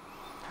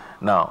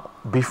 Now,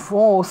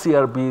 before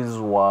CRBs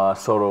were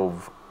sort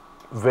of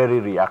very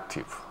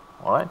reactive,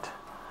 all right?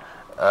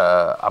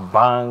 A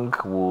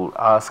bank will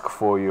ask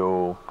for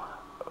your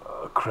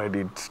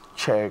credit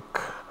check,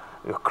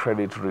 your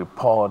credit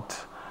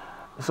report.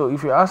 So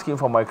if you're asking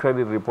for my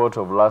credit report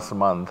of last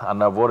month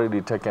and I've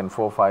already taken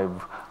 4 or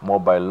 5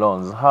 mobile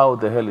loans, how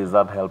the hell is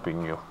that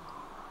helping you?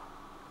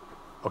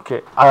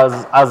 Okay,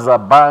 as a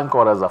bank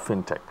or as a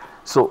fintech.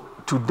 So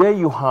today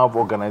you have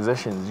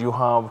organizations, you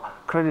have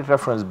credit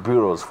reference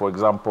bureaus, for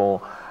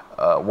example,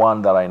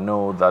 one that I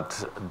know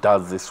that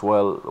does this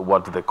well,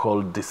 what they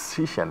call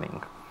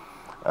decisioning,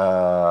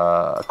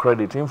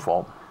 credit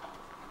info.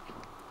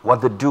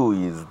 What they do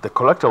is they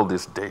collect all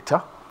this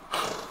data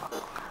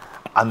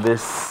and they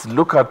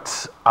look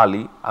at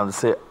Ali and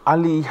say,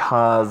 Ali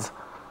has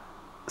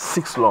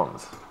 6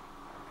 loans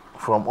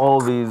from all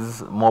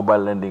these mobile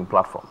lending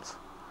platforms.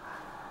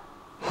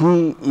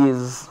 He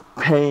is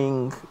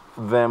paying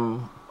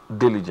them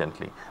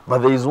diligently, but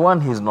there is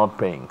one he's not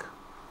paying.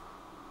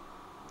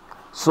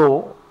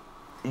 So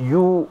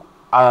you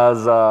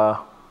as a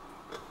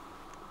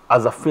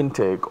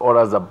fintech or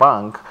as a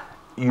bank,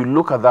 you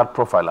look at that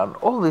profile, and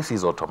all this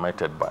is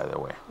automated, by the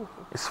way.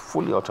 It's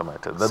fully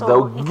automated. That So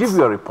they'll give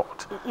you a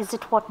report. Is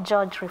it what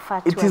George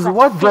referred to It as is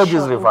what George is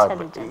artificial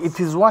referring. intelligence? It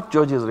is what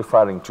George is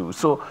referring to.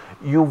 So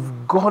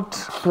you've got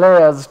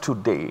players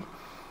today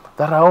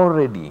that are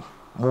already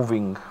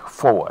moving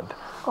forward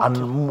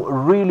and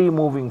really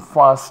moving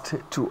fast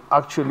to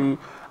actually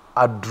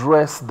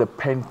address the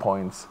pain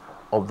points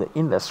of the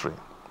industry.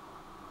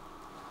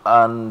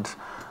 And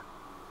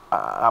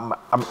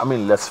I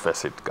mean, let's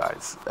face it,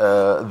 guys.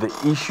 The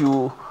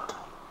issue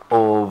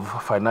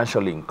of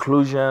financial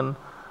inclusion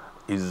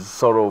is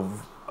sort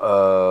of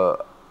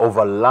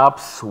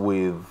overlaps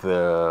with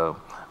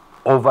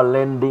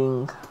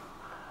overlending.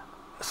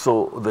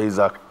 So there is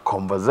a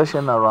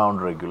conversation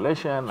around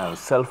regulation and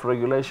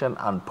self-regulation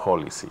and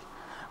policy,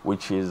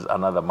 which is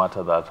another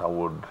matter that I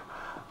would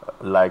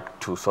like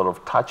to sort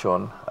of touch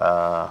on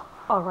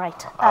All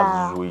right.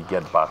 as we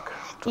get back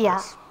to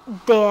this.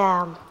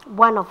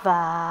 One of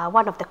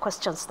the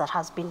questions that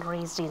has been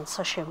raised in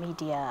social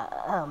media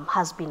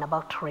has been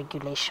about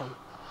regulation,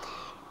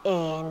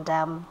 and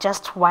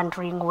just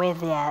wondering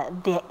whether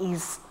there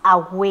is a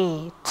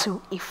way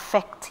to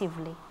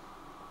effectively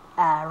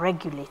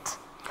regulate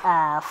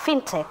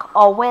fintech,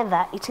 or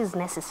whether it is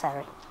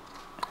necessary.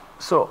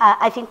 So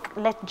I think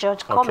let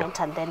George comment,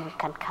 and then we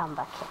can come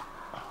back here.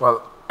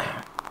 Well,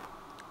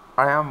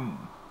 I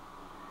am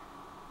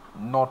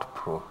not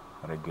pro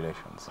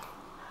regulations.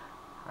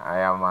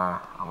 I'm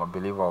a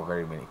believer of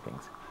very many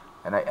things,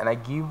 and I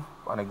give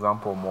an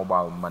example of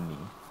mobile money.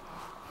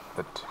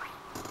 That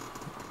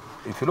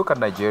if you look at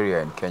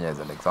Nigeria and Kenya as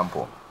an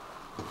example,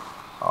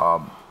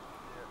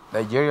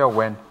 Nigeria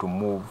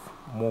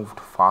moved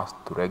fast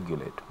to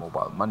regulate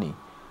mobile money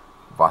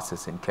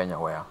versus in Kenya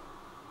where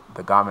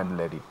the government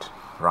let it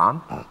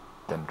run,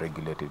 then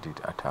regulated it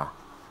at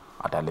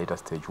a later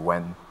stage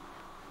when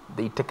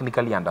they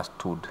technically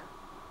understood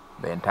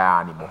the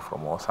entire animal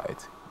from all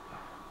sides.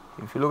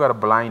 If you look at a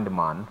blind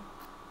man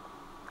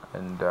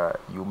and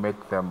you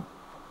make them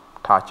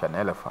touch an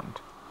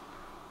elephant,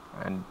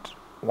 and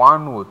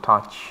one will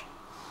touch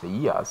the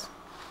ears,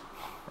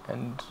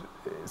 and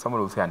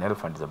someone will say an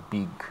elephant is a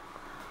big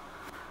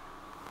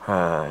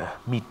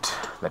meat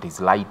that is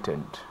light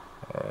and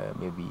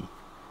maybe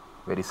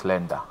very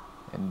slender,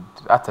 and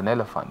that's an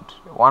elephant.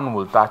 One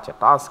will touch a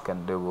tusk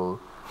and they will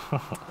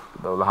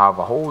have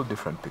a whole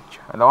different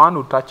picture. And the one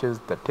who touches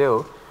the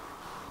tail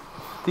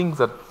thinks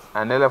that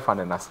an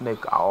elephant and a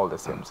snake are all the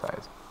same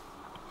size.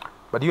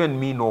 But you and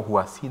me know, who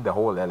have seen the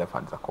whole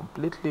elephant, is a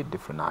completely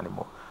different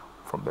animal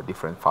from the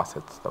different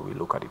facets that we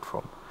look at it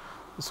from.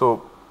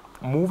 So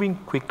moving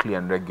quickly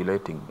and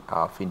regulating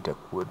fintech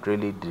would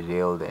really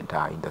derail the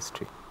entire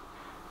industry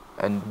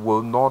and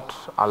will not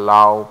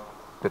allow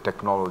the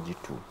technology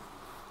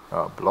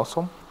to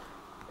blossom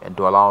and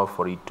to allow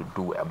for it to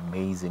do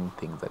amazing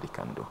things that it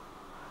can do.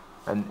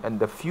 And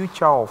the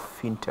future of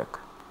fintech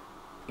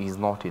is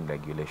not in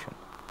regulation.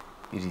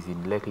 It is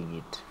in letting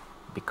it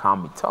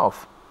become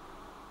itself.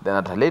 Then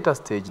at a later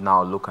stage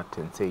now look at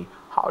and say,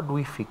 how do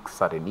we fix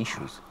certain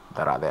issues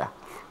that are there?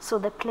 So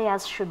the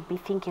players should be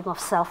thinking of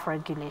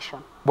self-regulation.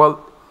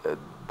 Well,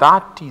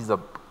 that is a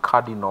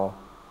cardinal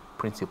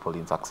principle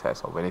in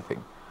success of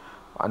anything.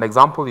 An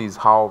example is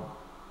how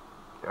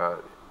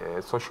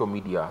social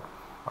media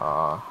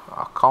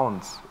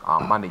accounts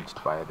are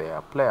managed by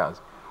their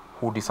players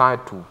who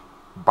decide to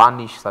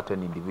banish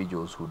certain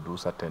individuals who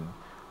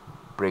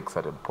break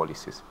certain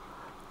policies.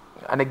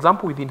 An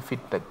example within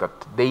fintech that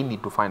they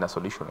need to find a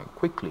solution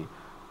quickly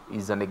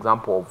is an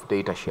example of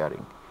data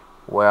sharing,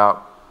 where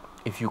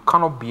if you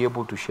cannot be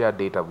able to share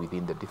data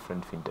within the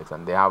different fintechs,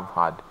 and they have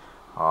had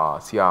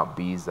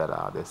CRBs that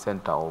are the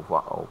center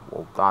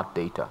of that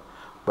data,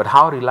 but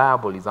how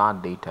reliable is our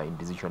data in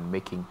decision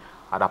making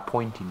at a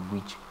point in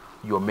which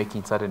you are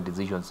making certain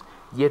decisions,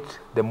 yet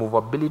the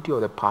movability of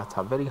the parts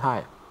are very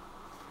high.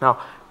 Now,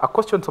 a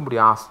question somebody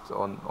asked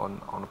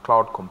on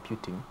cloud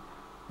computing,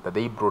 that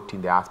they brought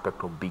in the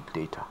aspect of big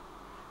data.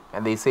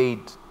 And they said,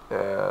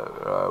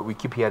 we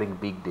keep hearing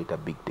big data,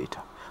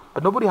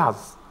 but nobody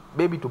has,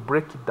 maybe to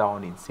break it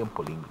down in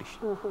simple English.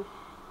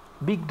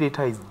 Big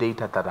data is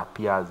data that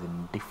appears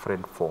in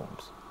different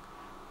forms.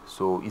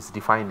 So it's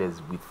defined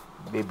as with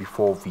maybe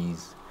 4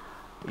 V's.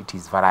 It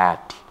is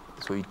variety.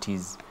 So it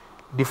is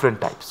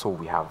different types. So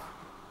we have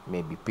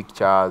maybe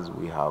pictures,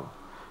 we have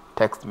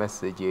text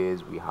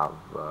messages, we have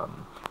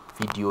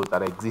videos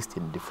that exist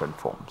in different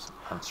forms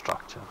and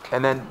structure.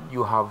 And then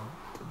you have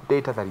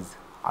data that is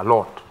a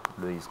lot,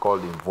 that is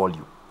called in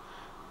volume.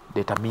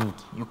 Data mingi.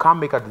 You can't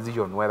make a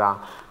decision whether,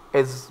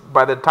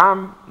 by the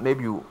time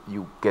maybe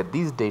you get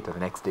this data, the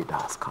next data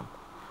has come.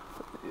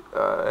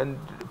 And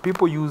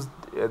people use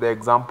the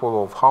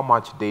example of how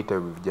much data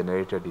we've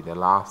generated in the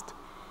last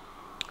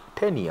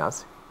 10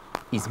 years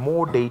is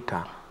more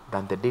data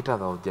than the data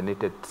that was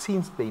generated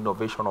since the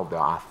innovation of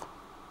the earth.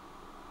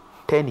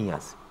 10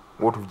 years,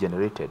 what we've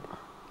generated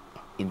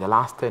in the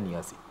last 10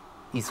 years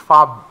is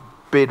far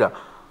bigger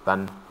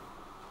than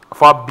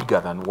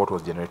what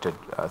was generated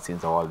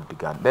since the world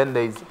began. Then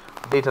there is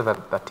data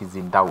that is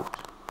in doubt.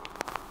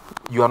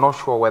 You are not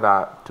sure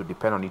whether to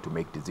depend on it to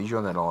make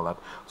decisions and all that.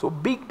 So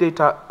big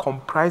data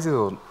comprises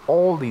on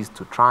all these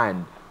to try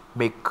and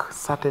make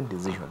certain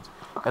decisions.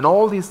 And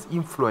all these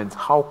influence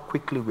how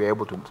quickly we are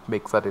able to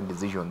make certain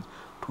decisions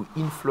to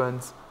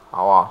influence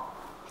our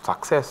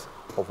success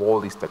of all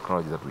these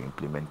technologies that we're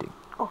implementing.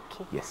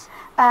 Okay. Yes.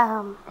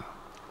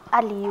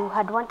 Ali, you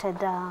had wanted,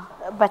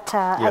 but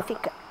yeah. I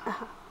think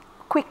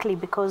quickly,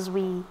 because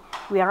we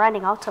are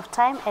running out of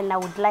time, and I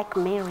would like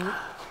Mary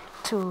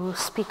to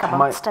speak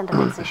about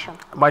standardization.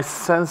 My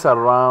sense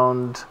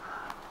around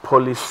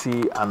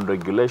policy and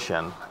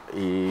regulation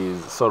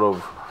is sort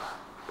of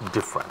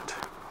different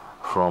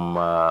from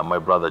my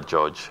brother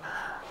George.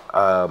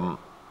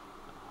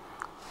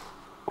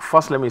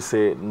 First, let me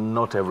say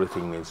not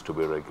everything needs to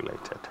be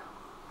regulated,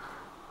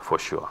 for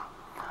sure.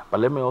 But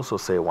let me also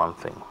say one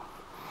thing.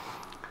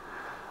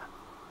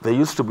 There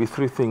used to be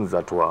 3 things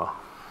that were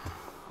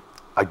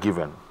a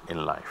given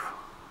in life.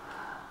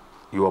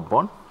 You are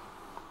born,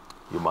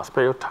 you must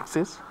pay your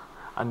taxes,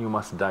 and you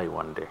must die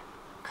one day.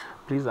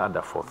 Please add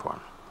a 4th one,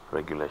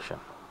 regulation.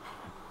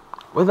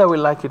 Whether we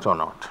like it or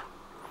not.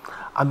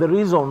 And the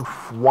reason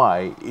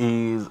why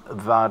is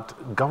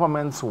that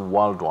governments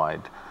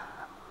worldwide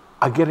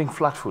are getting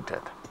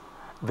flat-footed.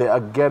 They are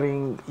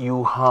getting,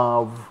 you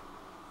have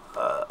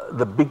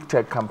the big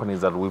tech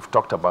companies that we've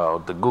talked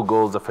about, the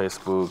Googles, the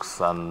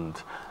Facebooks,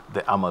 and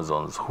the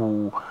Amazons,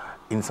 who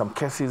in some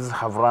cases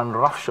have run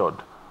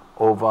roughshod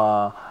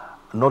over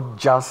not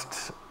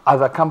just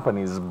other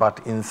companies, but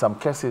in some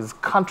cases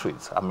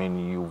countries. I mean,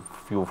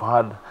 you've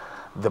had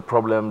the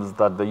problems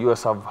that the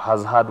US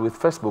has had with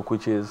Facebook,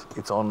 which is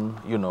its own,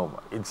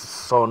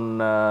 its own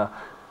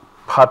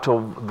part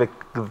of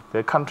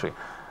the country.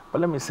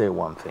 But let me say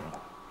one thing.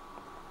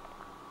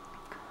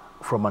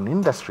 from an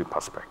industry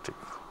perspective,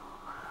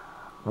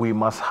 we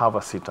must have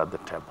a seat at the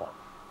table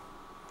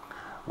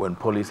when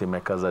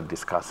policymakers are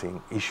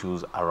discussing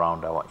issues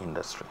around our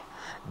industry.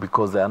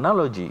 Because the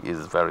analogy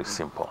is very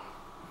simple.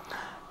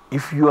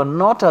 If you are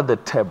not at the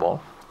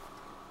table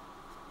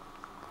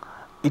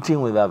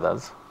eating with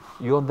others,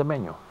 you're on the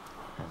menu.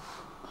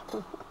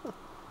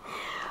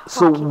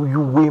 So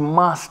we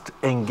must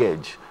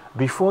engage.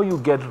 Before you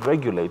get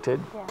regulated,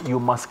 you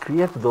must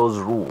create those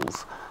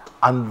rules.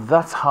 And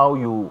that's how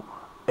you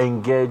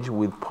engage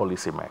with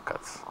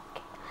policymakers.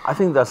 I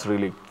think that's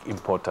really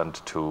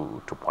important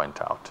to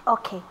point out.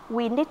 Okay,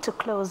 we need to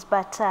close,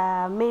 but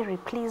Mary,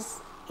 please,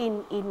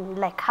 in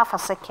like half a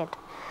second,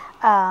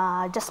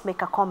 just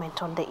make a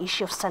comment on the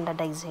issue of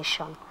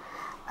standardization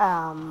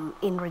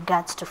in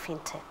regards to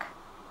fintech.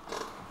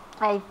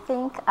 I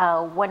think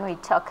when we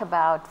talk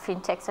about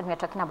fintechs and we're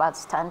talking about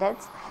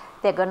standards,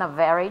 they're going to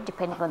vary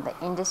depending on the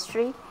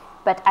industry.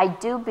 But I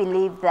do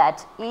believe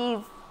that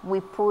if we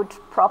put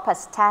proper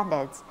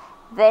standards,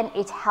 then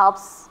it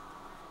helps,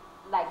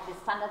 like the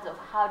standards of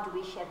how do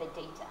we share the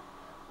data.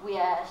 We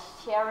are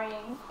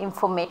sharing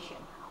information.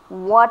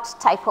 What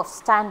type of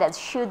standards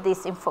should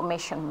this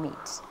information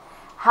meet?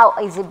 How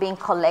is it being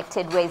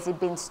collected? Where is it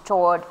being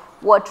stored?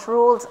 What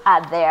rules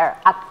are there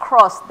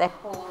across the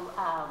whole,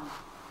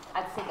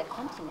 I'd say, the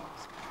continent?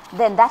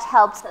 Then that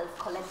helps us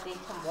collect data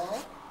more.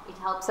 It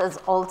helps us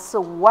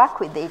also work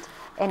with it,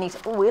 and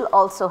it will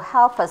also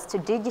help us to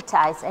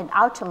digitize and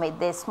automate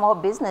the small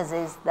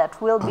businesses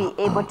that will be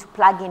able to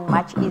plug in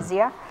much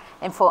easier.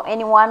 And for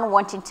anyone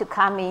wanting to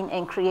come in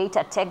and create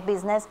a tech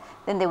business,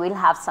 then they will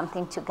have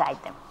something to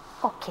guide them.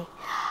 Okay,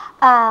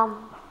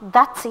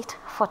 that's it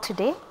for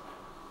today.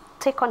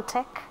 Take on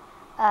Tech,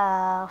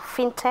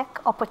 fintech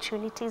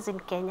opportunities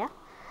in Kenya.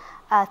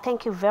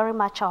 Thank you very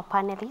much, our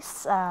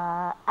panelists,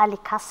 Ali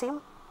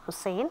Kasim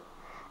Hussein,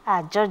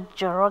 George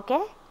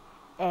Joroge,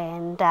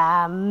 and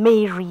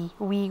Mary.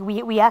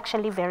 We are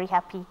actually very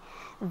happy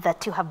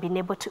that you have been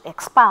able to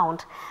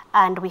expound,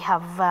 and we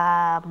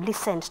have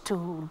listened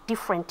to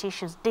different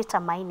issues, data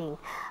mining,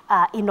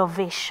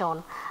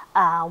 innovation,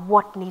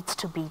 what needs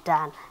to be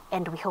done,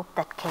 and we hope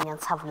that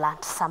Kenyans have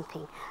learned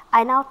something.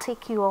 I now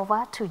take you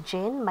over to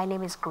Jane. My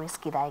name is Grace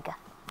Gidaiga.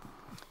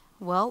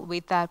 Well,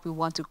 with that, we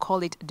want to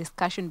call it a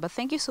discussion, but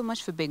thank you so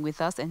much for being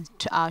with us and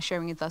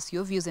sharing with us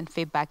your views and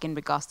feedback in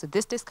regards to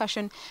this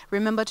discussion.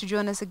 Remember to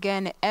join us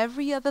again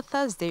every other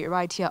Thursday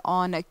right here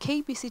on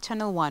KBC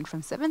Channel 1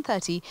 from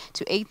 7:30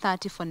 to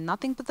 8:30 for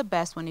nothing but the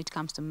best when it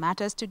comes to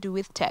matters to do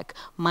with tech.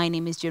 My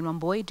name is Jane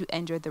Wamboy. Do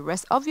enjoy the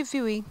rest of your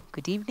viewing.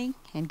 Good evening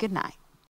and good night.